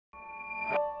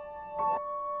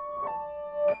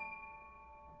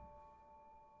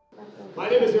My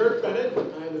name is Eric Bennett.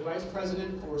 I'm the Vice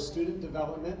President for Student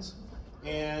Development,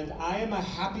 and I am a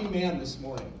happy man this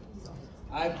morning.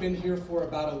 I've been here for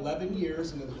about 11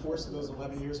 years, and in the course of those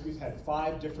 11 years, we've had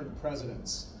 5 different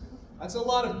presidents. That's a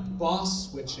lot of boss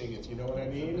switching, if you know what I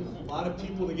mean. A lot of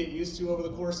people to get used to over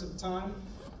the course of time.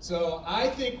 So I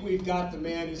think we've got the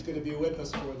man who's going to be with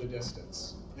us for the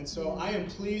distance. And so I am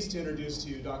pleased to introduce to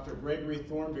you Dr. Gregory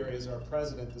Thornbury as our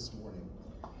president this morning.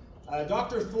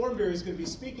 Dr. Thornbury is going to be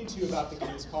speaking to you about the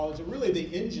King's College and really the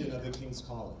engine of the King's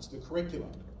College, the curriculum.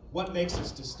 What makes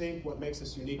us distinct, what makes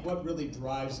us unique, what really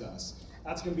drives us.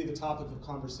 That's going to be the topic of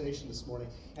conversation this morning.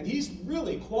 And he's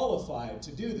really qualified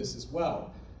to do this as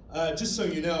well. Just so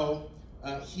you know,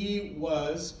 he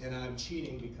was, and I'm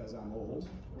cheating because I'm old,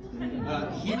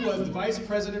 he was the Vice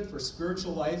President for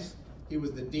Spiritual Life, he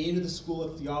was the Dean of the School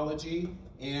of Theology,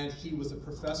 and he was a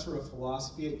Professor of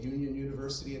Philosophy at Union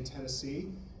University in Tennessee.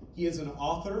 He is an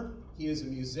author, he is a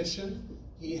musician,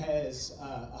 he has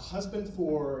a husband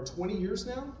for 20 years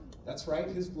now. That's right,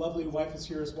 his lovely wife is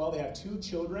here as well. They have 2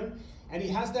 children, and he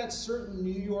has that certain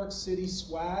New York City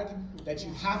swag that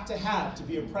you have to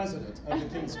be a president of the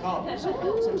King's College. So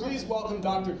please welcome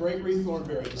Dr. Gregory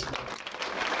Thornbury this morning.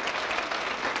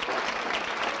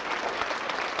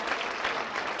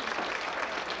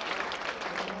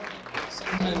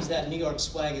 Sometimes that New York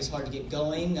swag is hard to get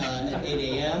going at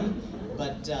 8 a.m.,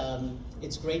 but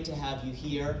it's great to have you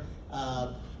here.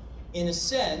 In a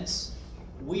sense,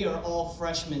 we are all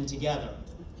freshmen together.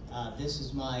 This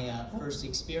is my first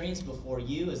experience before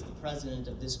you as the president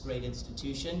of this great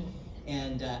institution,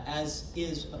 and as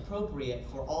is appropriate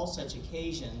for all such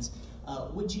occasions,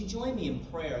 would you join me in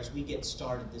prayer as we get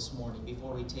started this morning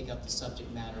before we take up the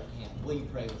subject matter at hand? Will you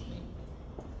pray with me?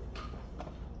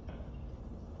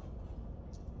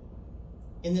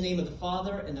 In the name of the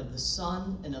Father, and of the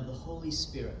Son, and of the Holy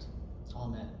Spirit.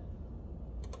 Amen.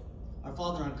 Our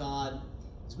Father and our God,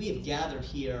 as we have gathered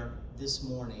here this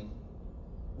morning,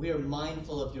 we are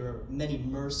mindful of your many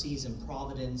mercies and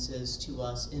providences to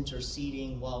us,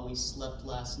 interceding while we slept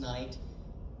last night.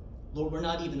 Lord, we're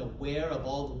not even aware of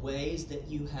all the ways that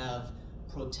you have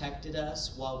protected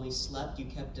us while we slept. You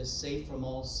kept us safe from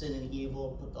all sin and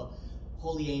evil, put the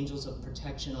holy angels of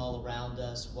protection all around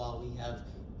us while we have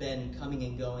been coming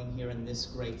and going here in this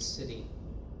great city.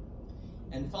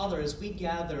 And Father, as we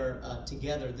gather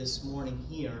together this morning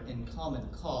here in common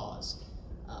cause,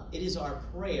 it is our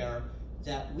prayer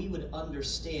that we would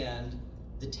understand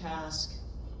the task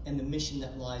and the mission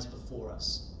that lies before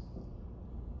us.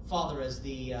 Father, as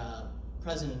the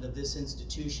president of this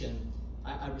institution,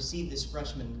 I received this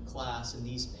freshman class and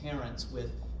these parents with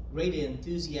great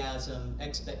enthusiasm,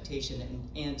 expectation,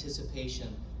 and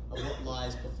anticipation of what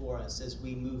lies before us as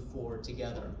we move forward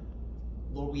together.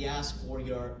 Lord, we ask for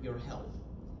your help.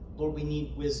 Lord, we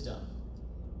need wisdom.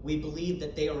 We believe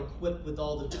that they are equipped with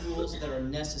all the tools that are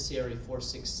necessary for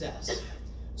success.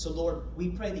 So Lord, we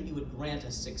pray that you would grant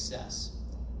us success.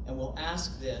 And we'll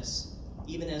ask this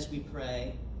even as we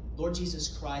pray, Lord Jesus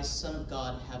Christ, Son of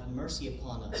God, have mercy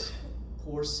upon us,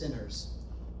 poor sinners.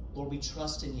 Lord, we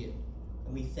trust in you,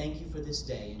 and we thank you for this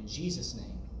day. In Jesus'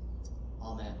 name,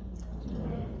 amen.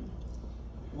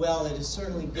 Well, it is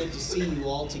certainly good to see you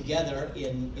all together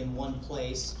in one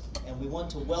place, and we want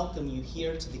to welcome you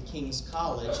here to the King's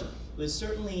College. It was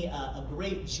certainly a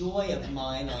great joy of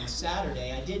mine on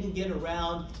Saturday. I didn't get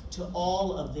around to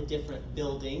all of the different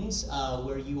buildings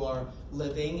where you are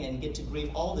living and get to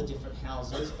greet all the different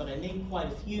houses, but I made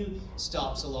quite a few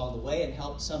stops along the way and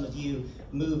helped some of you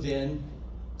move in.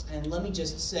 And let me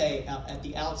just say at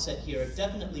the outset here, it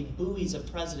definitely buoys a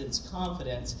president's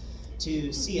confidence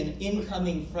to see an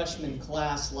incoming freshman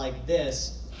class like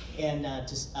this and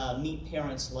to meet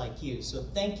parents like you. So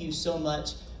thank you so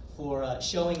much for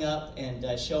showing up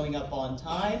and showing up on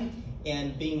time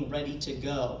and being ready to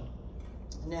go.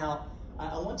 Now,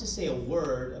 I want to say a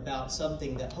word about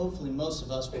something that hopefully most of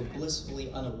us were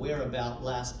blissfully unaware about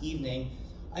last evening.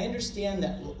 I understand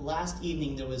that last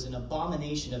evening there was an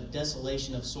abomination of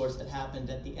desolation of sorts that happened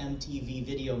at the MTV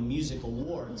Video Music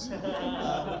Awards,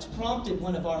 which prompted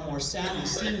one of our more savvy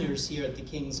seniors here at the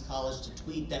King's College to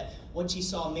tweet that what she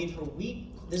saw made her weep,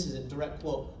 this is a direct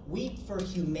quote, weep for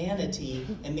humanity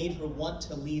and made her want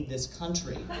to leave this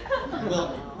country.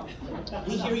 Well,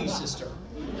 we hear you, sister.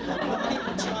 What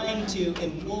I'm trying to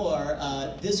implore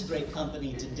this great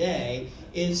company today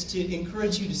is to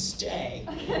encourage you to stay.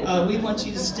 We want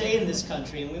you to stay in this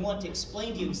country, and we want to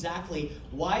explain to you exactly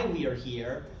why we are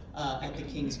here at the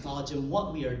King's College and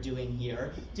what we are doing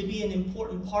here to be an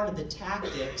important part of the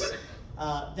tactics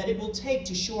that it will take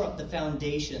to shore up the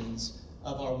foundations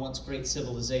of our once great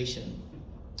civilization.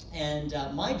 And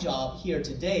my job here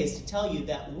today is to tell you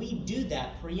that we do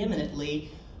that preeminently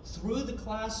through the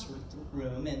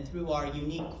classroom and through our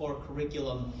unique core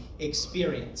curriculum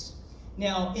experience.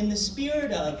 Now, in the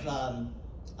spirit of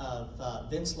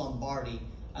Vince Lombardi,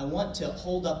 I want to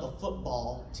hold up a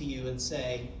football to you and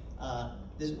say,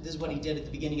 this is what he did at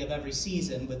the beginning of every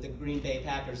season with the Green Bay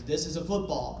Packers. This is a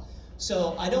football.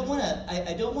 So I don't want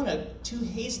to too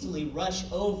hastily rush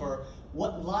over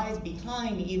what lies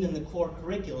behind even the core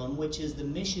curriculum, which is the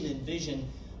mission and vision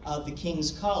of the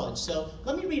King's College. So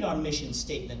let me read our mission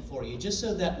statement for you, just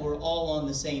so that we're all on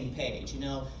the same page. You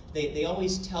know, they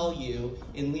always tell you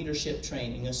in leadership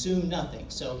training, assume nothing.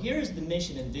 So here's the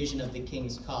mission and vision of the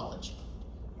King's College.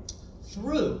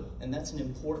 Through, and that's an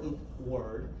important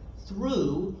word,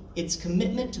 through its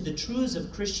commitment to the truths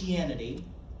of Christianity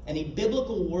and a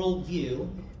biblical worldview,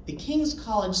 the King's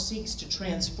College seeks to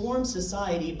transform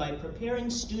society by preparing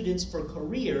students for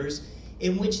careers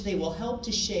in which they will help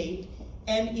to shape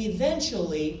and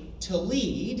eventually to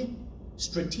lead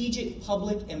strategic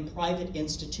public and private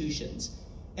institutions,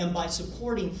 and by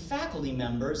supporting faculty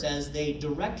members as they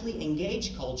directly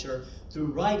engage culture through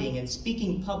writing and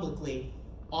speaking publicly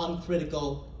on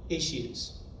critical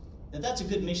issues. Now that's a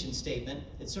good mission statement.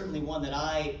 It's certainly one that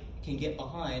I can get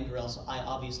behind, or else I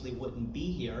obviously wouldn't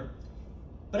be here.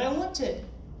 But I want to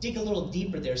dig a little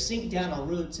deeper there, sink down our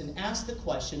roots, and ask the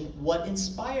question, what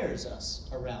inspires us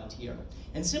around here?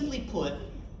 And simply put,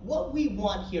 what we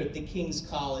want here at the King's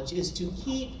College is to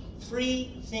keep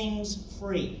free things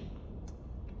free.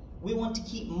 We want to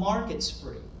keep markets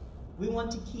free. We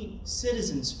want to keep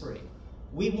citizens free.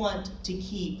 We want to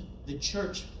keep the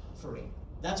church free.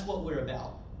 That's what we're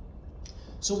about.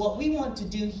 So what we want to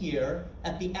do here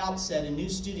at the outset in new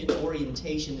student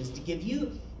orientation is to give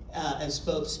you, as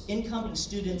both incoming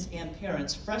students and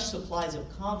parents, fresh supplies of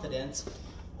confidence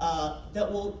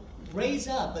that will raise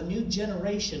up a new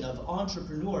generation of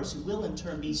entrepreneurs who will in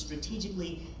turn be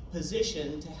strategically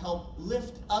positioned to help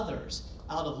lift others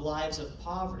out of lives of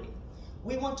poverty.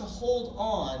 We want to hold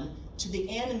on to the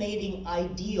animating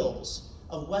ideals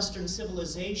of Western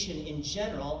civilization in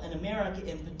general and America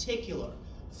in particular.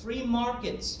 Free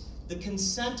markets, the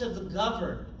consent of the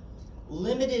governed,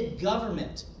 limited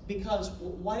government. Because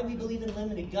why do we believe in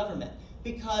limited government?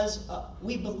 Because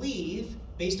we believe,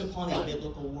 based upon a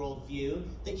biblical worldview,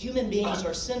 that human beings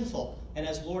are sinful. And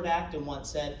as Lord Acton once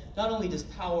said, not only does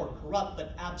power corrupt,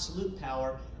 but absolute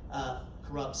power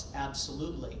corrupts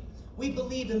absolutely. We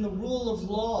believe in the rule of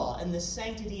law and the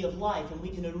sanctity of life, and we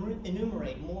can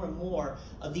enumerate more and more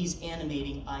of these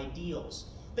animating ideals.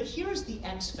 But here's the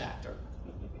X factor.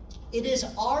 It is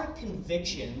our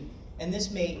conviction, and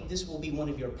this will be one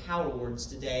of your power words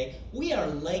today, we are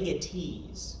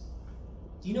legatees.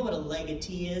 Do you know what a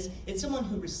legatee is? It's someone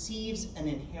who receives an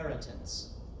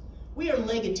inheritance. We are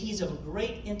legatees of a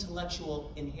great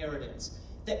intellectual inheritance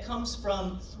that comes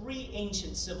from three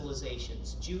ancient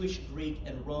civilizations, Jewish, Greek,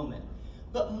 and Roman.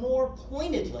 But more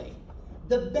pointedly,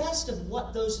 the best of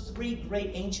what those three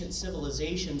great ancient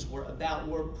civilizations were about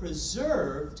were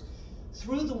preserved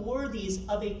through the worthies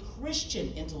of a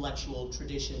Christian intellectual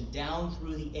tradition down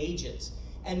through the ages.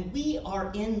 And we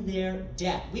are in their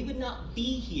debt. We would not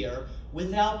be here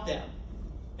without them.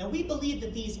 And we believe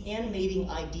that these animating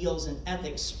ideals and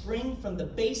ethics spring from the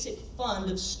basic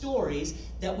fund of stories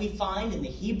that we find in the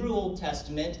Hebrew Old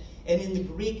Testament and in the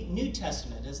Greek New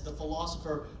Testament, as the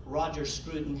philosopher Roger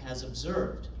Scruton has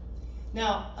observed.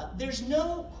 Now, there's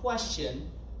no question,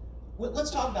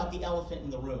 let's talk about the elephant in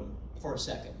the room for a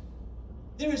second.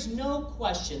 There is no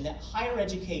question that higher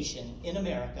education in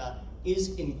America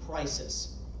is in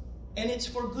crisis. And it's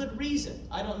for good reason.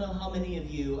 I don't know how many of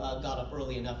you got up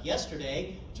early enough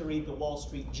yesterday to read the Wall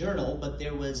Street Journal, but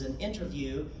there was an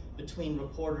interview between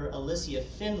reporter Alicia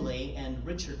Finley and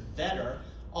Richard Vedder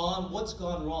on what's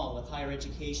gone wrong with higher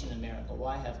education in America.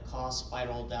 Why have costs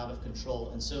spiraled out of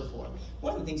control and so forth?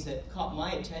 One of the things that caught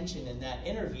my attention in that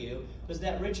interview was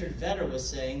that Richard Vedder was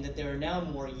saying that there are now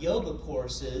more yoga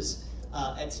courses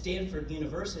at Stanford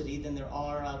University than there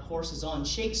are courses on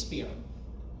Shakespeare.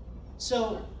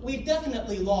 So we've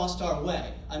definitely lost our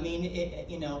way. I mean, if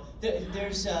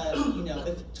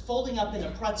folding up in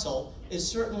a pretzel is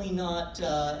certainly not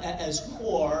as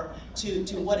core to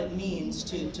what it means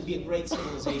to be a great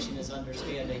civilization as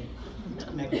understanding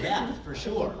Macbeth, for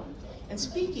sure. And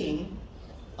speaking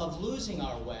of losing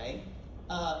our way,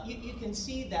 you can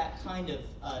see that kind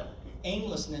of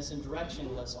aimlessness and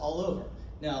directionless all over.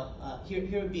 Now, here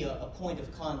would be a point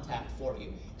of contact for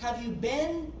you. Have you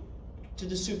been to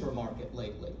the supermarket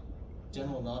lately?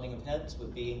 General nodding of heads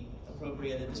would be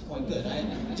appropriate at this point. Good. I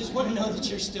just want to know that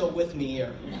you're still with me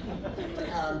here.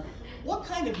 What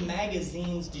kind of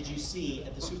magazines did you see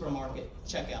at the supermarket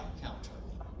checkout counter?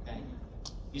 Okay,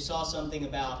 you saw something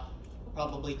about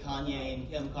probably Kanye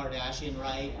and Kim Kardashian,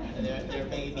 right? Their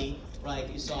baby, right?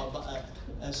 You saw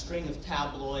a string of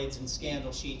tabloids and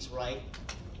scandal sheets, right?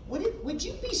 Would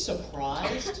you be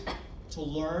surprised to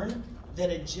learn that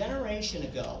a generation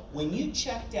ago, when you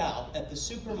checked out at the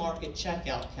supermarket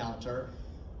checkout counter,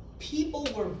 people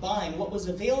were buying what was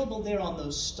available there on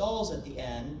those stalls at the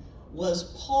end was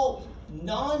pulp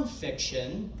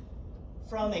nonfiction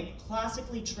from a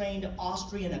classically trained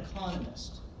Austrian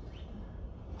economist.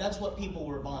 That's what people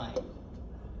were buying.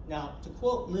 Now, to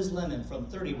quote Liz Lemon from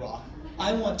 30 Rock,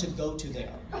 I want to go to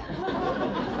there.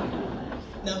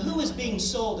 Now, who was being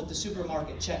sold at the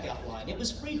supermarket checkout line? It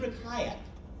was Friedrich Hayek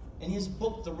in his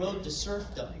book, The Road to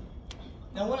Serfdom.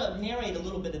 Now, I want to narrate a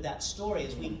little bit of that story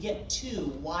as we get to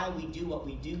why we do what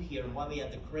we do here and why we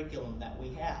have the curriculum that we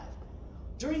have.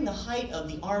 During the height of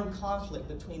the armed conflict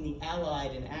between the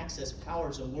Allied and Axis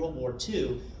powers in World War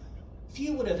II,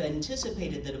 few would have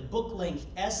anticipated that a book-length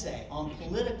essay on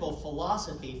political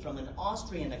philosophy from an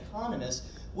Austrian economist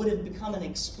would have become an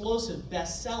explosive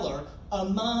bestseller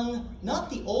among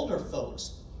not the older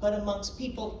folks, but amongst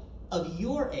people of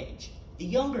your age, the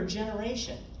younger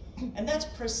generation. And that's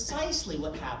precisely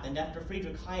what happened after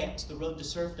Friedrich Hayek's The Road to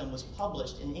Serfdom was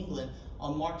published in England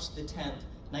on March the 10th,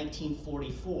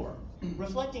 1944.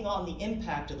 Reflecting on the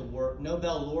impact of the work,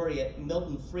 Nobel laureate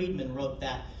Milton Friedman wrote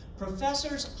that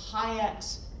Professor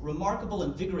Hayek's remarkable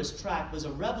and vigorous track was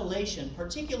a revelation,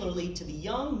 particularly to the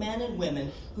young men and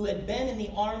women who had been in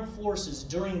the armed forces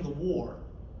during the war.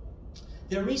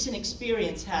 Their recent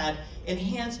experience had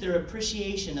enhanced their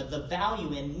appreciation of the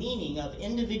value and meaning of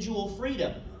individual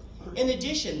freedom. In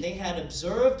addition, they had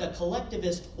observed a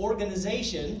collectivist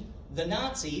organization, the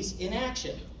Nazis, in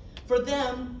action. For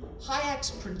them,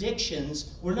 Hayek's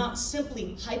predictions were not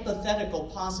simply hypothetical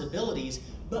possibilities,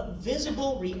 but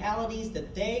visible realities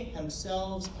that they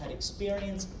themselves had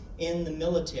experienced in the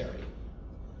military.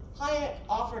 Hayek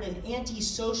offered an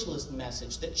anti-socialist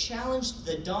message that challenged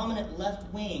the dominant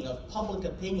left wing of public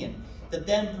opinion that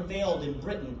then prevailed in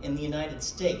Britain and the United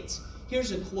States.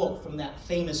 Here's a quote from that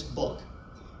famous book.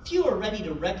 Few are ready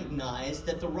to recognize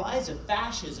that the rise of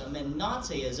fascism and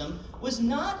Nazism was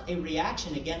not a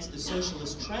reaction against the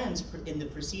socialist trends in the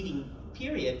preceding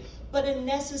period, but a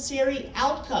necessary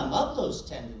outcome of those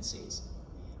tendencies.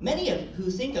 Many who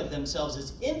think of themselves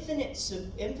as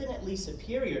infinitely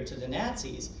superior to the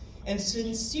Nazis and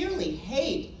sincerely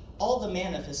hate all the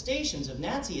manifestations of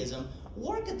Nazism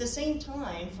work at the same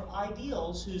time for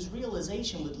ideals whose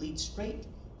realization would lead straight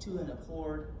to an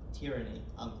abhorred tyranny,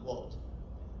 unquote.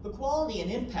 The quality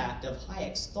and impact of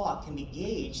Hayek's thought can be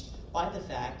gauged by the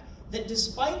fact that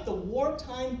despite the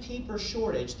wartime paper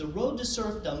shortage, The Road to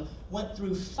Serfdom went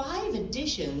through 5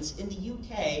 editions in the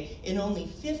UK in only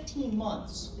 15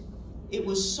 months. It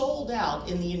was sold out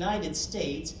in the United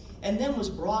States and then was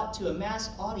brought to a mass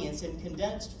audience in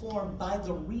condensed form by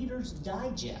the Reader's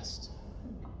Digest.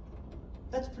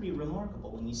 That's pretty remarkable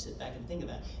when you sit back and think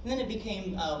about it. And then it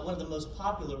became one of the most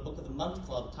popular Book of the Month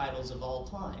Club titles of all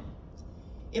time.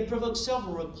 It provoked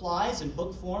several replies in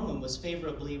book form and was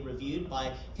favorably reviewed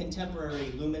by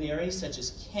contemporary luminaries such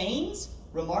as Keynes.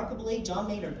 Remarkably, John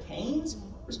Maynard Keynes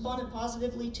responded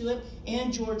positively to it,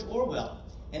 and George Orwell.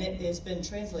 And it has been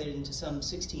translated into some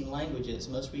 16 languages,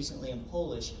 most recently in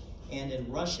Polish and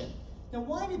in Russian. Now,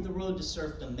 why did The Road to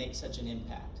Serfdom make such an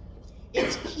impact?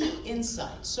 Its key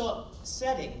insight,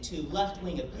 setting to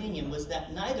left-wing opinion, was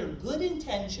that neither good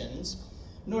intentions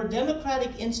nor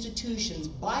democratic institutions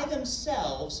by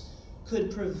themselves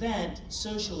could prevent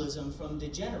socialism from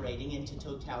degenerating into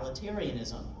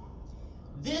totalitarianism.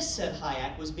 This, said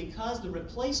Hayek, was because the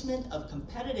replacement of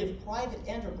competitive private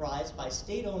enterprise by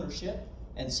state ownership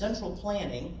and central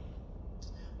planning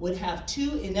would have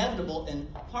 2 inevitable and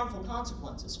harmful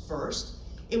consequences. First,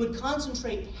 it would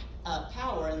concentrate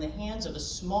power in the hands of a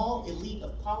small elite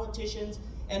of politicians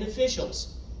and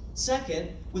officials.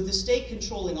 Second, with the state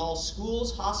controlling all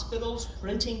schools, hospitals,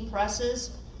 printing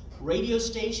presses, radio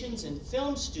stations, and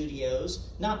film studios,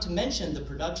 not to mention the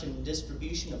production and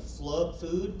distribution of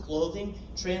food, clothing,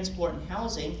 transport, and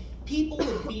housing, people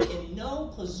would be in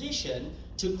no position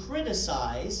to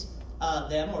criticize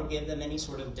them or give them any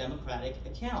sort of democratic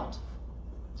account.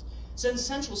 Since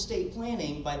central state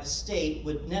planning by the state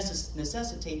would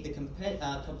necessitate the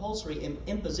compulsory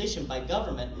imposition by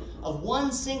government of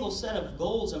one single set of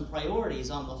goals and priorities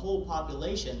on the whole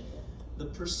population, the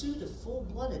pursuit of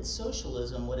full-blooded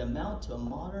socialism would amount to a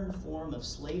modern form of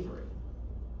slavery.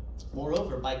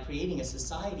 Moreover, by creating a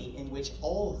society in which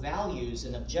all values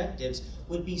and objectives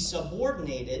would be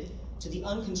subordinated to the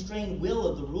unconstrained will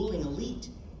of the ruling elite.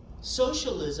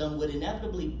 Socialism would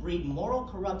inevitably breed moral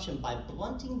corruption by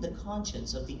blunting the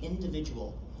conscience of the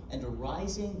individual and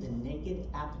arousing the naked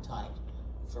appetite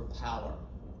for power.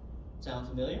 Sound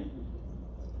familiar?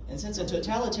 And since a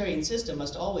totalitarian system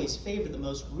must always favor the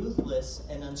most ruthless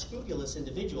and unscrupulous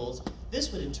individuals,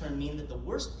 this would in turn mean that the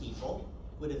worst people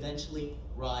would eventually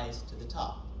rise to the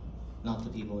top. Not the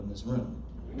people in this room,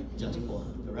 just for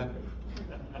the record.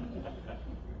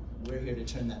 We're here to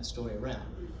turn that story around.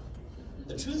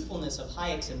 The truthfulness of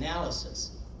Hayek's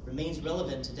analysis remains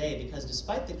relevant today because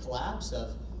despite the collapse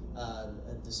of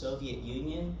the Soviet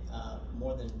Union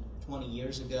more than 20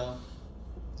 years ago,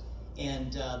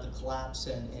 and the collapse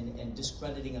and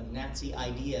discrediting of Nazi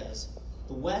ideas,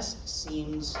 the West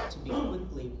seems to be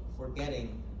quickly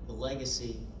forgetting the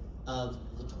legacy of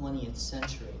the 20th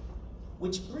century.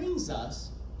 Which brings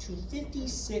us to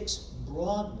 56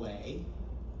 Broadway,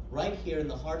 right here in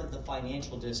the heart of the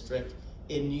financial district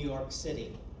in New York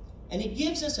City. And it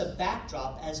gives us a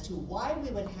backdrop as to why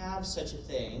we would have such a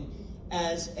thing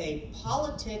as a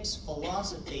politics,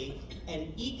 philosophy,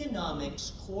 and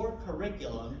economics core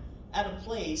curriculum at a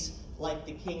place like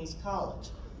the King's College.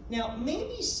 Now,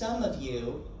 maybe some of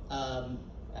you,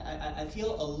 I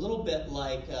feel a little bit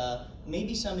like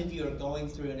maybe some of you are going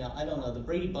through, now I don't know, the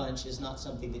Brady Bunch is not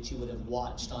something that you would have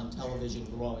watched on television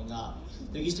growing up.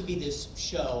 There used to be this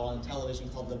show on television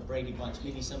called the Brady Bunch.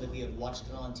 Maybe some of you have watched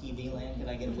it on TV Land. Can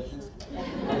I get a witness?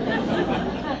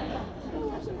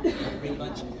 Brady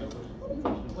Bunch.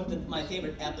 One of my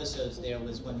favorite episodes there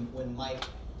was when Mike,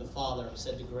 the father,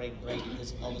 said to Greg Brady,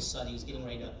 his eldest son, he was getting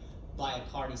ready to buy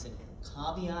a car, and he said,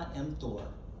 "Caveat emptor.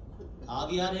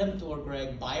 Caveat emptor,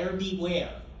 Greg, buyer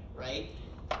beware," right?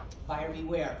 Buyer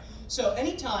beware. So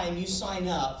anytime you sign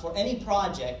up for any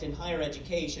project in higher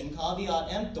education,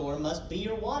 caveat emptor must be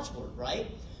your watchword, right?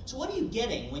 So what are you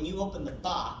getting when you open the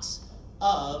box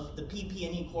of the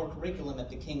PP&E core curriculum at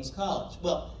the King's College?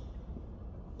 Well,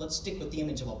 let's stick with the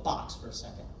image of a box for a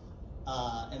second.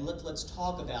 And let's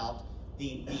talk about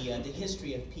the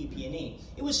history of PP&E.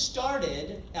 It was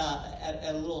started at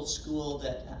a little school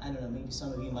that, I don't know, maybe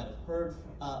some of you might have heard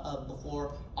of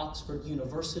before, Oxford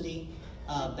University,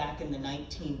 back in the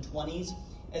 1920s,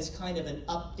 as kind of an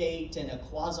update and a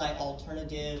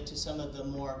quasi-alternative to some of the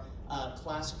more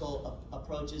classical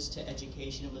approaches to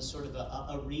education. It was sort of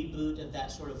a reboot of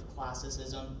that sort of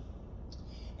classicism.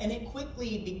 And it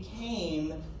quickly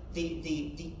became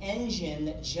the engine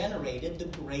that generated the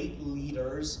great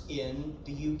leaders in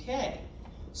the UK.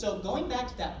 So going back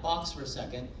to that box for a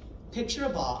second, picture a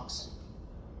box.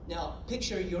 Now,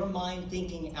 picture your mind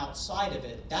thinking outside of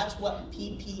it. That's what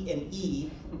PP&E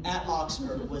at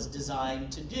Oxford was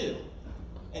designed to do.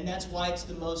 And that's why it's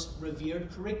the most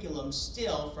revered curriculum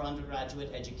still for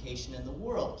undergraduate education in the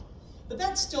world. But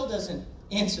that still doesn't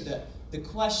answer the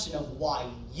question of why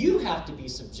you have to be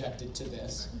subjected to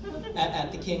this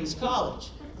at the King's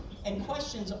College. And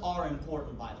questions are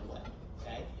important, by the way.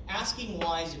 Okay? Asking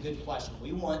why is a good question.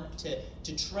 We want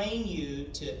to train you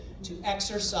to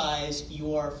exercise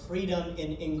your freedom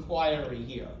in inquiry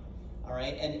here. All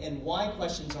right? And why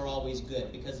questions are always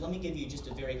good, because let me give you just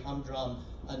a very humdrum,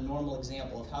 a normal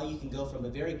example of how you can go from a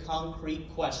very concrete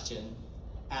question,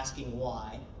 asking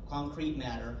why, concrete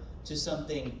matter, to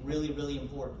something really, really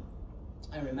important.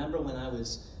 I remember when I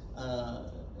was,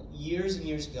 years and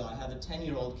years ago, I have a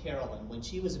 10-year-old Carolyn. When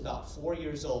she was about 4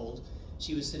 years old,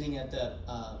 she was sitting at the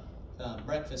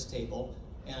breakfast table,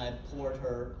 and I poured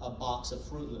her a box of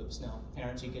Fruit Loops. Now,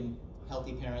 parents, you can,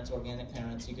 healthy parents, organic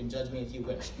parents, you can judge me if you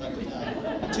wish, but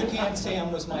Toucan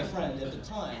Sam was my friend at the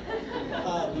time.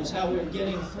 It was how we were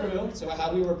getting through, so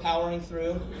how we were powering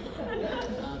through,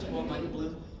 to quote Michael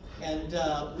Bluth. And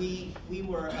we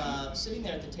were sitting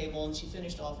there at the table, and she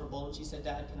finished off her bowl, and she said,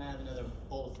 "Dad, can I have another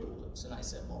bowl of Fruit Loops?" And I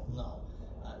said, "Well, no,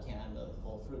 I can't have another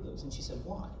bowl of Fruit Loops." And she said,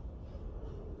 "Why?"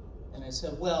 And I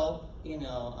said, "Well, you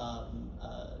know,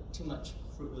 too much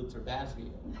Fruit Loops are bad for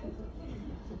you."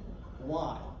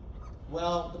 "Why?"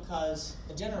 "Well, because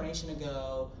a generation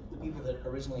ago, the people that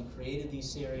originally created these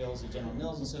cereals, the General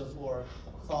Mills and so forth,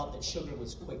 thought that sugar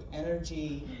was quick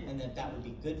energy and that would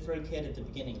be good for a kid at the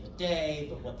beginning of the day,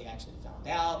 but what they actually found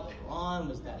out later on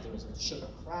was that there was a sugar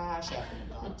crash after you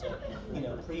got to, you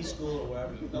know, preschool or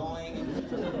wherever you're going.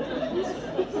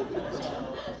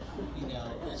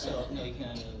 And so, no, you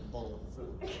can't have a bowl of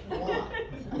fruit." "Why?"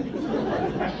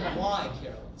 "Why?"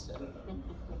 Carolyn said.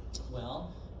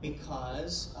 "Well,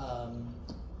 because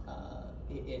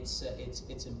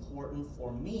it's important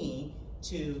for me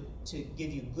to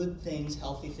give you good things,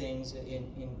 healthy things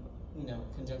in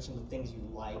conjunction with things you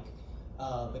like,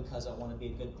 because I want to be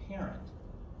a good parent."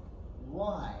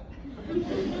 Why?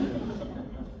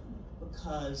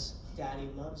 Because Daddy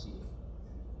loves you.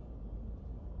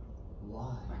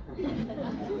 Why?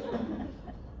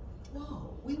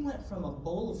 Whoa, we went from a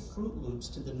bowl of Fruit Loops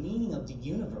to the meaning of the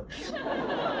universe in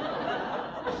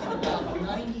about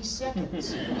 90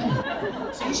 seconds.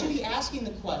 So you should be asking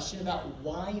the question about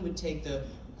why you would take the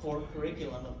core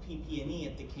curriculum of PP&E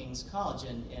at the King's College,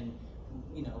 and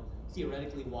you know,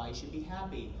 theoretically why you should be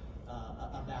happy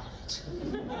about it.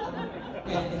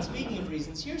 And speaking of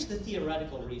reasons, here's the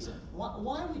theoretical reason.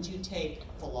 Why would you take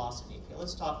philosophy? Okay,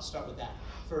 let's start with that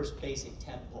first basic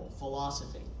tentpole,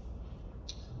 philosophy.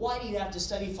 Why do you have to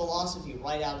study philosophy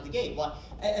right out of the gate? Why?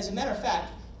 As a matter of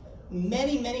fact,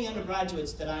 many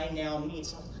undergraduates that I now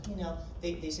meet, you know,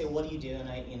 they say, "What do you do?" And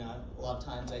a lot of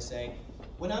times I say,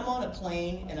 when I'm on a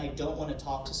plane and I don't want to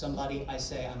talk to somebody, I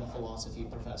say I'm a philosophy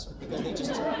professor, because they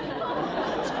just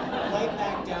right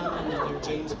back down into their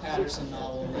James Patterson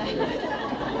novel. And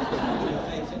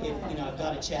if I've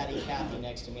got a chatty Kathy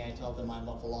next to me, I tell them I'm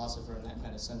a philosopher in that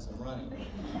kind of sense I'm running.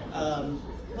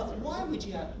 But why would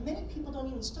you have? Many people don't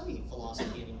even study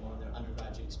philosophy anymore in their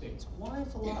undergraduate experience. Why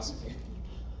philosophy?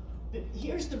 But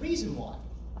here's the reason why.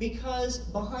 Because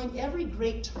behind every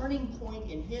great turning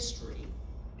point in history,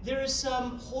 there is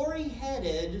some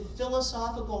hoary-headed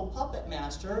philosophical puppet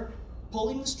master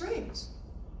pulling the strings.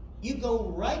 You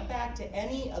go right back to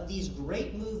any of these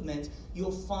great movements,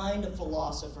 you'll find a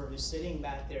philosopher who's sitting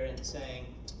back there and saying,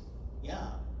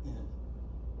 yeah,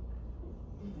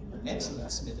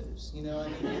 excellent, Smithers. You know, I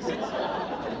mean, this is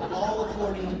all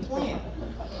according to plan.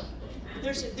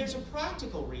 There's a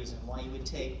practical reason why you would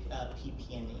take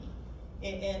PP&E.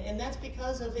 And that's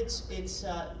because of its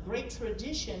great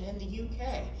tradition in the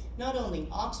UK. Not only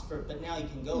Oxford, but now you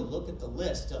can go look at the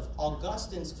list of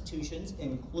august institutions,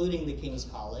 including the King's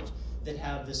College, that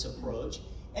have this approach.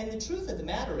 And the truth of the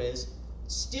matter is,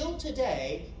 still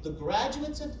today, the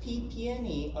graduates of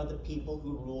PP&E are the people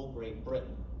who rule Great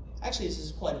Britain. Actually, this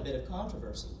is quite a bit of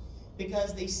controversy,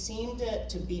 because they seem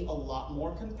to be a lot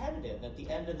more competitive at the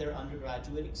end of their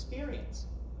undergraduate experience.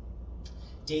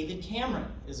 David Cameron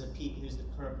is who's the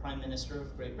current Prime Minister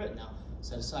of Great Britain. Now,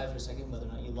 set aside for a second whether or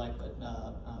not you like what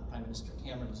Prime Minister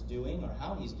Cameron's doing or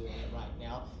how he's doing it right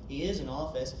now. He is in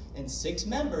office, and 6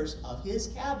 members of his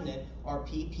cabinet are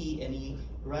PP&E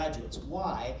graduates.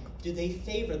 Why do they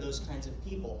favor those kinds of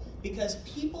people? Because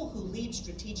people who lead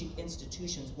strategic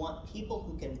institutions want people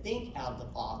who can think out of the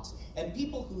box, and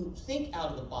people who think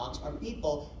out of the box are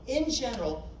people, in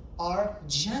general, are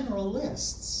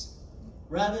generalists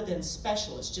rather than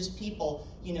specialists, just people,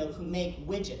 you know, who make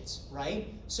widgets,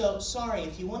 right? So, sorry,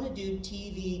 if you want to do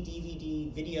TV,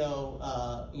 DVD, video,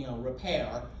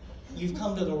 repair, you've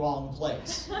come to the wrong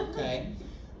place, okay?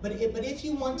 But if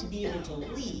you want to be able to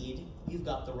lead, you've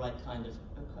got the right kind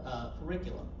of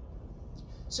curriculum.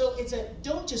 So it's a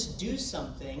don't just do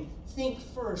something, think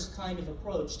first kind of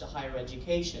approach to higher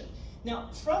education. Now,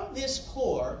 from this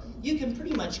core, you can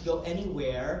pretty much go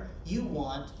anywhere you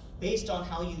want based on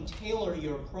how you tailor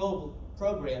your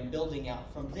program, building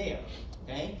out from there,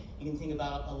 okay? You can think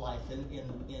about a life in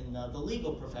the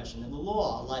legal profession, in the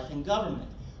law, life in government,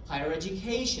 higher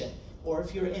education, or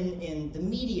if you're in the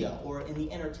media, or in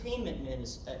the entertainment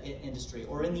industry,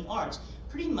 or in the arts,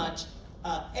 pretty much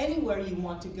anywhere you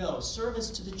want to go.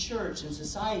 Service to the church and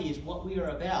society is what we are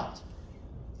about.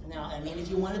 Now, I mean,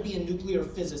 if you want to be a nuclear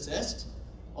physicist,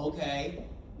 okay,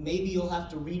 maybe you'll have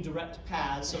to redirect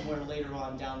paths somewhere later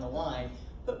on down the line.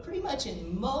 But pretty much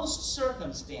in most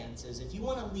circumstances, if you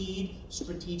want to lead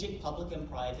strategic public and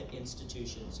private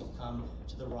institutions, you've come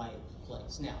to the right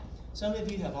place. Now, some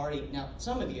of you have already,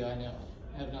 some of you I know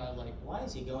have not like, why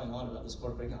is he going on about this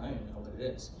core curriculum? I don't even know what it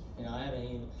is. You know, I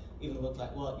haven't even looked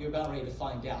like, well, you're about ready to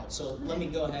find out. So let me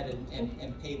go ahead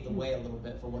and pave the way a little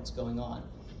bit for what's going on.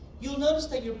 You'll notice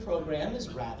that your program is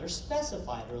rather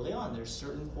specified early on. There's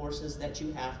certain courses that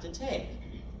you have to take.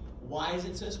 Why is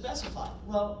it so specified?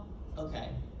 Well, okay,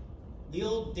 the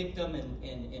old dictum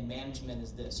in management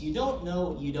is this. You don't know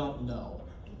what you don't know,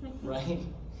 right?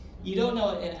 You don't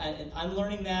know, and I'm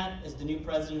learning that as the new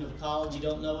president of the college. You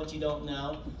don't know what you don't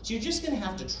know. So you're just going to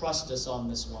have to trust us on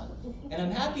this one. And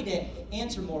I'm happy to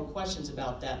answer more questions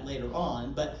about that later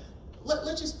on, but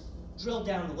let's just drill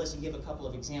down the list and give a couple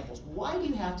of examples. Why do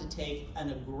you have to take an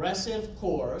aggressive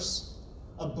course,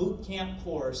 a boot camp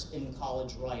course in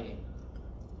college writing?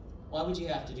 Why would you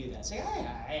have to do that? Say, I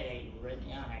had written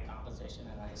composition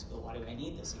in high school. Why do I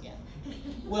need this again?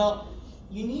 Well,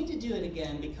 you need to do it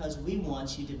again because we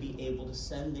want you to be able to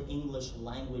send the English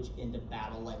language into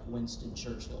battle like Winston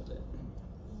Churchill did.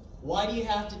 Why do you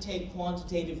have to take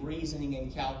quantitative reasoning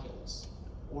and calculus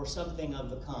or something of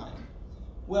the kind?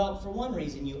 Well, for one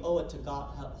reason, you owe it to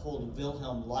Gotthold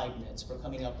Wilhelm Leibniz for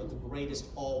coming up with the greatest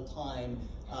all-time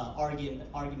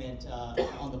argument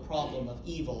on the problem of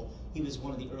evil. He was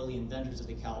one of the early inventors of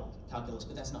the calculus,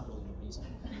 but that's not really the reason.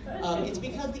 It's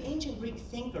because the ancient Greek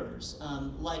thinkers,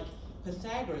 like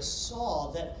Pythagoras,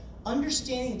 saw that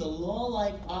understanding the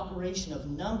law-like operation of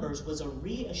numbers was a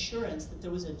reassurance that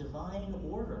there was a divine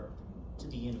order to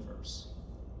the universe.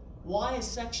 Why a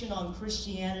section on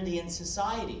Christianity and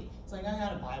society? It's like, I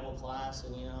had a Bible class,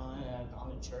 and I've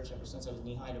gone to church ever since I was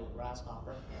knee-high to a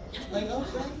grasshopper. Like,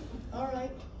 okay, all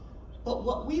right. But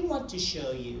what we want to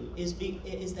show you is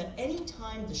that any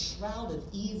time the shroud of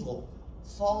evil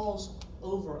falls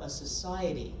over a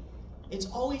society, it's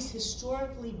always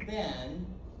historically been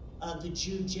the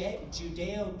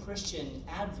Judeo-Christian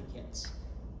advocates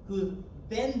who have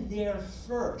been there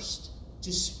first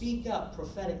to speak up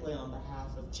prophetically on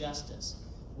behalf of justice.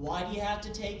 Why do you have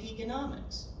to take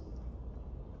economics?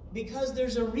 Because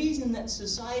there's a reason that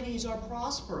societies are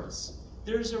prosperous.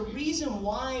 There's a reason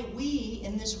why we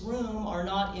in this room are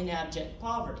not in abject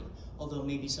poverty. Although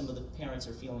maybe some of the parents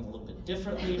are feeling a little bit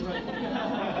differently right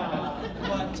now.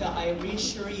 But I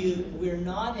reassure you, we're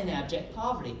not in abject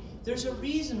poverty. There's a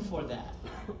reason for that.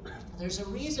 There's a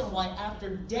reason why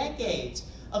after decades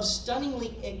of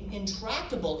stunningly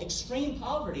intractable extreme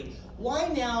poverty, why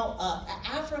now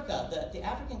Africa, the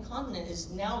African continent, is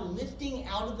now lifting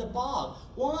out of the bog.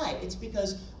 Why? It's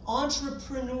because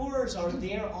entrepreneurs are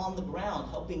there on the ground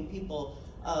helping people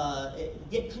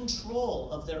get control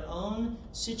of their own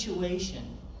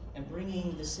situation and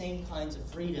bringing the same kinds of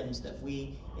freedoms that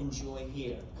we enjoy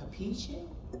here. Capiche?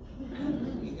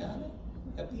 You got it?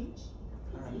 Capiche?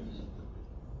 All right.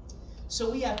 So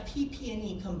we have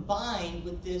PP&E combined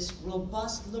with this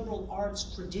robust liberal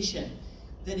arts tradition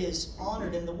that is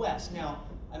honored in the West. Now,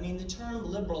 I mean, the term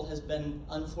liberal has been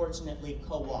unfortunately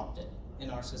co-opted in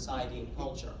our society and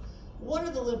culture. What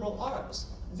are the liberal arts?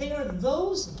 They are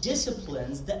those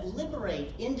disciplines that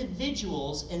liberate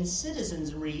individuals and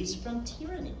citizenries from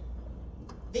tyranny.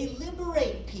 They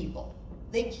liberate people.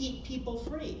 They keep people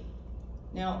free.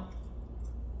 Now,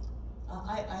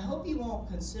 I hope you won't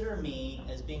consider me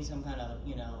as being some kind of,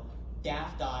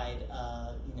 daft-eyed,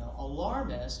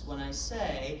 alarmist when I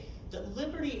say that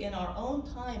liberty in our own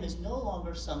time is no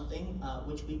longer something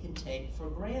which we can take for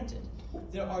granted.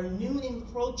 There are new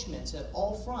encroachments at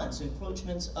all fronts,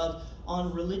 encroachments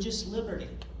on religious liberty.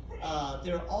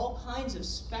 There are all kinds of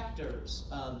specters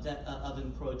of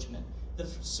encroachment. The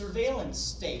surveillance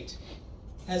state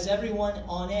has everyone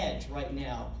on edge right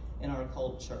now in our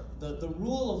culture. The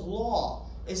rule of law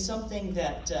is something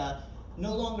that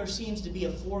no longer seems to be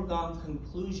a foregone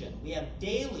conclusion. We have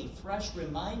daily fresh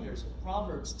reminders of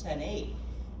Proverbs 10:8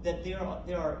 that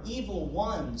there are evil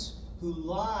ones who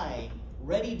lie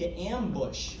ready to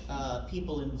ambush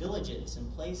people in villages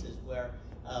and places where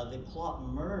they plot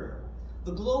murder.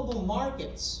 The global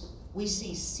markets, we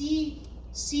see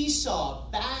seesaw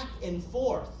back and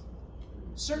forth.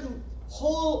 Certain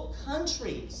whole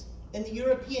countries in the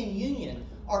European Union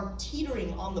are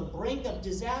teetering on the brink of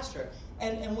disaster.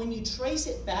 And when you trace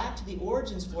it back to the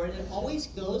origins for it, it always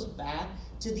goes back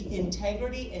to the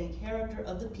integrity and character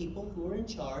of the people who are in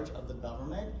charge of the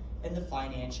government and the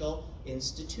financial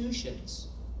institutions.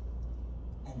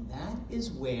 And that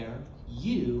is where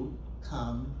you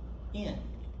come in.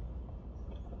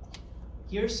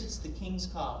 Here sits the King's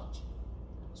College,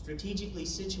 strategically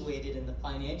situated in the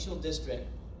financial district,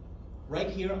 right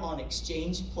here on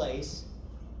Exchange Place,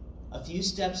 a few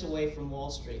steps away from Wall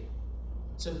Street.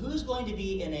 So who's going to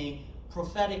be in a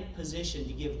prophetic position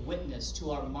to give witness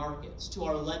to our markets, to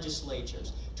our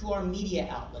legislatures, to our media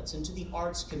outlets, and to the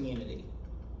arts community?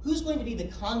 Who's going to be the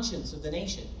conscience of the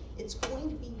nation? It's going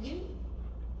to be you.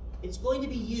 It's going to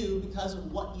be you because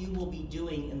of what you will be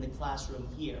doing in the classroom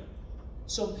here.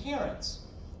 So parents,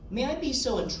 may I be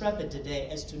so intrepid today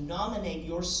as to nominate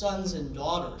your sons and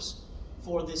daughters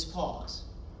for this cause?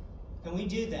 Can we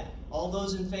do that? All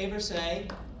those in favor say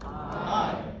aye.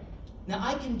 Aye. Now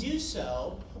I can do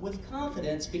so with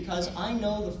confidence because I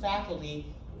know the faculty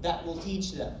that will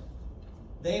teach them.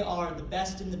 They are the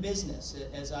best in the business.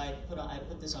 As I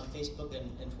put this on Facebook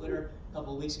and Twitter a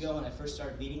couple of weeks ago when I first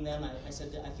started meeting them, I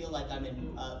said that I feel like I'm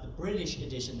in the British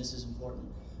edition, this is important,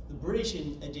 the British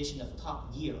edition of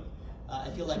Top Gear. I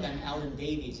feel like I'm Alan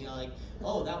Davies, like,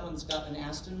 oh, that one's got an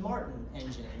Aston Martin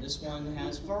engine. This one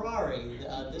has Ferrari.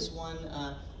 This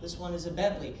one is a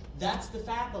Bentley. That's the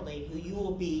faculty who you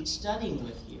will be studying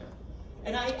with here.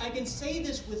 And I can say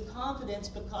this with confidence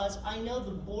because I know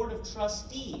the Board of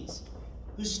Trustees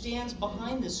who stands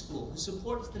behind this school, who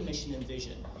supports the mission and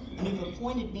vision, and who've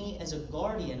appointed me as a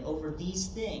guardian over these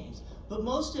things. But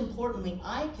most importantly,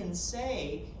 I can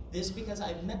say this because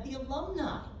I've met the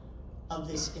alumni of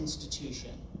this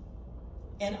institution.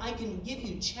 And I can give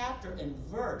you chapter and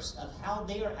verse of how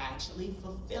they are actually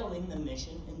fulfilling the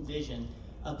mission and vision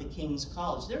of the King's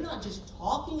College. They're not just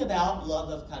talking about love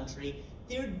of country,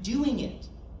 they're doing it.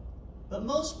 But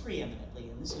most preeminently,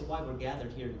 and this is why we're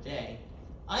gathered here today,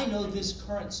 I know this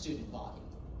current student body,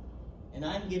 and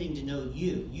I'm getting to know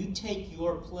you. You take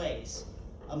your place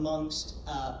amongst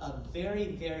a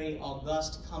very, very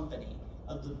august company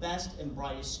of the best and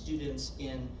brightest students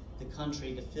in the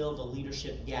country to fill the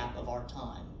leadership gap of our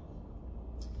time.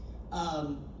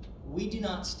 We do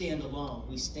not stand alone,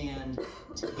 we stand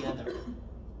together.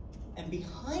 And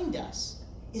behind us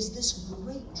is this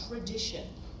great tradition.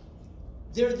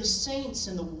 They're the saints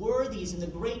and the worthies and the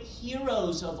great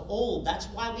heroes of old. That's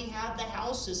why we have the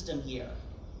house system here.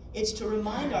 It's to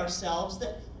remind ourselves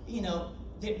that, you know,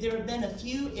 there have been a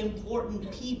few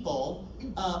important people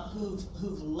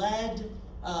who've led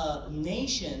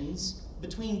nations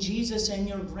between Jesus and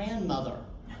your grandmother.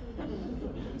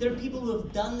 There are people who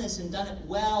have done this and done it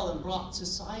well and brought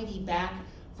society back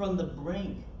from the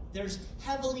brink. There's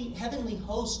heavenly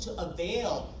hosts to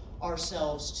avail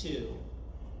ourselves to.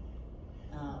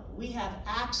 We have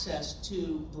access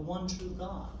to the one true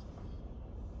God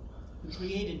who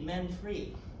created men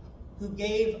free, who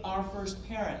gave our first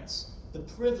parents the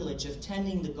privilege of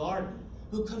tending the garden,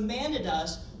 who commanded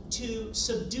us to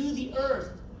subdue the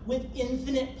earth with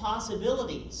infinite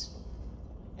possibilities,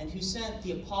 and who sent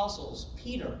the apostles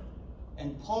Peter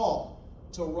and Paul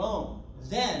to Rome,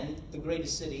 then the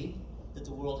greatest city that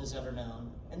the world has ever known,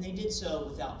 and they did so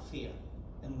without fear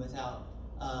and without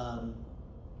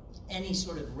any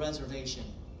sort of reservation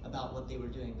about what they were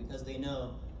doing, because they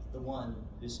know the one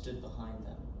who stood behind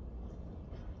them.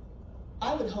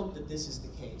 I would hope that this is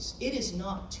the case. It is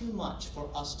not too much for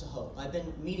us to hope. I've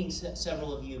been meeting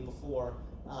several of you before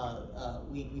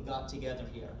we got together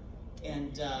here.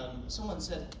 And someone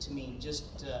said to me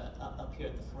just up here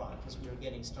at the front, as we were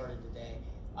getting started today,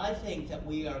 I think that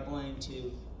we are going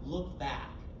to look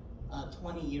back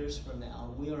 20 years from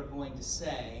now, we are going to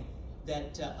say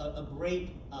that a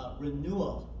great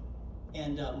renewal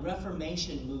and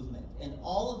Reformation movement and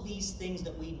all of these things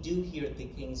that we do here at the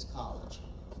King's College,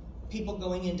 people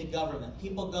going into government,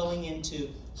 people going into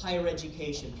higher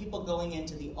education, people going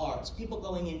into the arts, people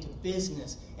going into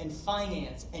business and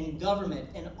finance and government,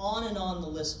 and on the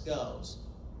list goes,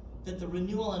 that the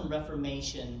renewal and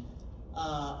reformation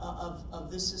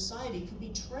of this society could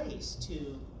be traced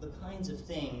to the kinds of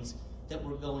things that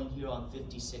we're going here on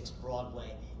 56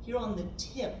 Broadway, here on the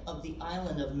tip of the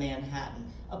island of Manhattan,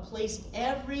 a place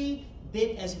every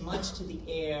bit as much to the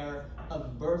air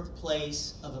of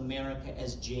birthplace of America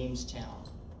as Jamestown.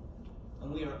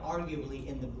 And we are arguably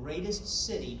in the greatest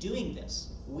city doing this.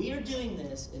 We are doing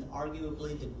this in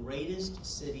arguably the greatest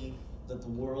city that the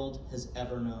world has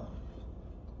ever known.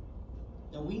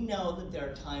 Now, we know that there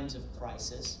are times of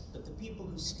crisis, but the people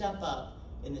who step up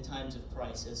in the times of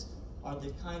crisis are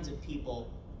the kinds of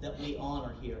people that we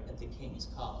honor here at the King's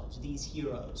College, these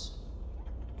heroes.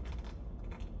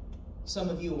 Some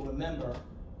of you will remember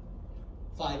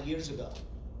 5 years ago.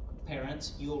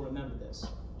 Parents, you will remember this.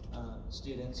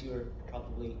 Students, you are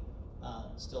probably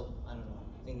still, I don't know,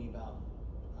 thinking about,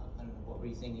 I don't know, what were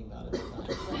you thinking about at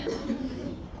the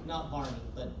time? Not Barney,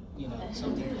 but, you know,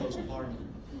 something post-Barney.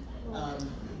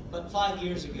 But 5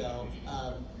 years ago,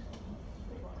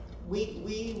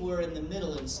 we were in the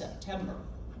middle in September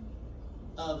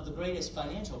of the greatest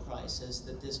financial crisis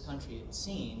that this country had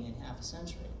seen in half a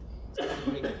century. It's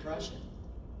the Great Depression.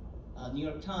 New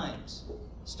York Times,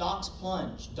 stocks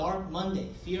plunge, dark Monday,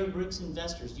 fear grips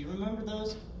investors. Do you remember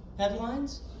those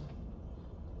headlines?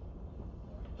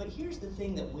 But here's the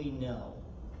thing that we know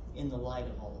in the light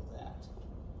of all of that.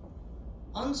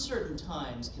 Uncertain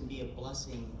times can be a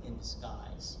blessing in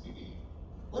disguise.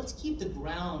 Let's keep the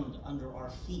ground under our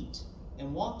feet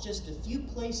and walk just a few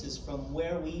places from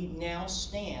where we now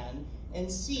stand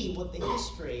and see what the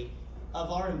history of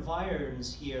our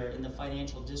environs here in the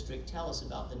financial district tell us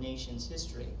about the nation's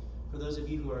history. For those of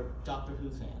you who are Doctor Who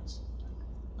fans,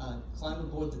 climb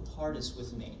aboard the TARDIS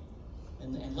with me,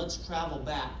 and let's travel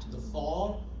back to the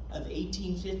fall of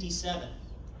 1857,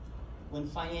 when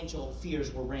financial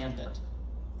fears were rampant.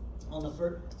 On the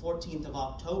 14th of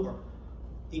October,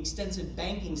 the extensive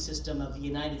banking system of the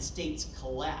United States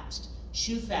collapsed.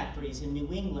 Shoe factories in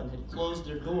New England had closed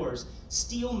their doors.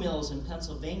 Steel mills in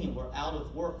Pennsylvania were out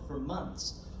of work for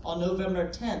months. On November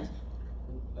 10th,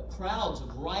 crowds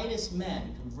of riotous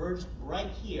men converged right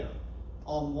here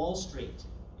on Wall Street,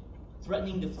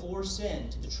 threatening to force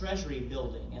into the Treasury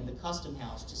building and the Custom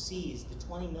House to seize the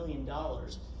 $20 million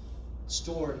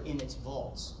stored in its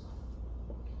vaults.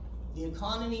 The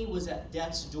economy was at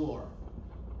death's door.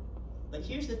 But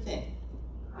here's the thing.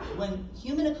 When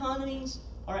human economies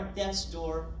are at death's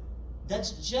door,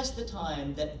 that's just the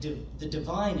time that the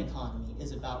divine economy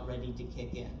is about ready to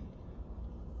kick in.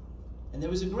 And there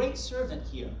was a great servant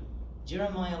here,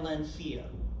 Jeremiah Lanphier.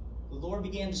 The Lord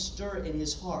began to stir in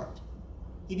his heart.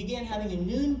 He began having a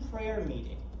noon prayer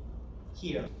meeting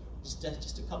here,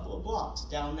 just a couple of blocks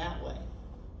down that way,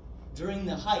 during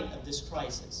the height of this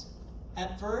crisis.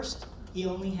 At first, he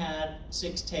only had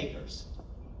 6 takers.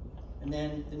 And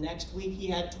then the next week he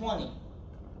had 20.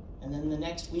 And then the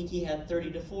next week he had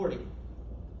 30 to 40.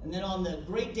 And then on the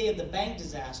great day of the bank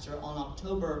disaster on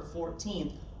October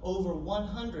 14th, over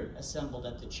 100 assembled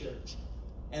at the church.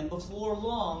 And before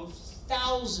long,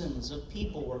 thousands of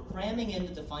people were cramming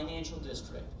into the financial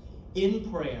district in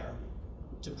prayer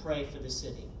to pray for the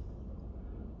city.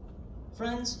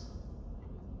 Friends,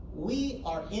 we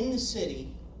are in the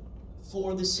city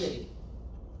for the city.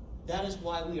 That is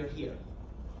why we are here.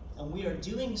 And we are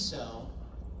doing so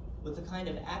with the kind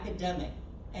of academic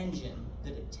engine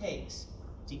that it takes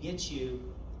to get you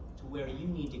to where you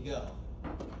need to go.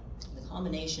 The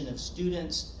combination of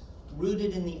students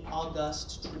rooted in the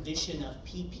august tradition of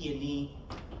PP&E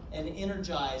and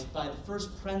energized by the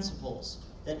first principles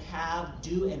that have,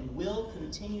 do, and will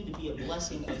continue to be a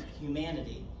blessing of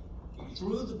humanity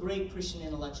through the great Christian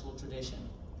intellectual tradition.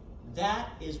 That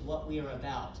is what we are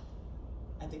about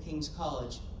at the King's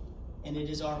College, and it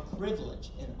is our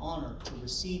privilege and honor to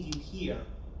receive you here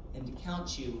and to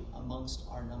count you amongst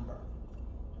our number.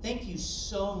 Thank you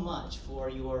so much for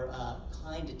your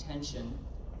kind attention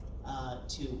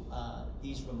to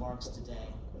these remarks today.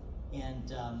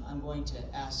 And I'm going to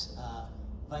ask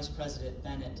Vice President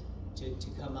Bennett to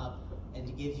come up and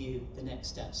to give you the next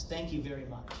steps. Thank you very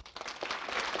much.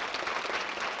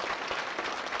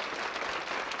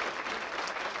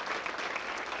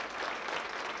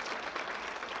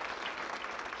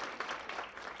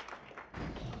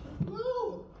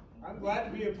 I'm glad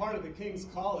to be a part of the King's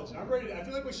College. I'm ready. I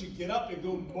feel like we should get up and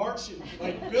go march and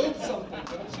like build something,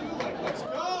 don't you? Like, let's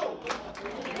go.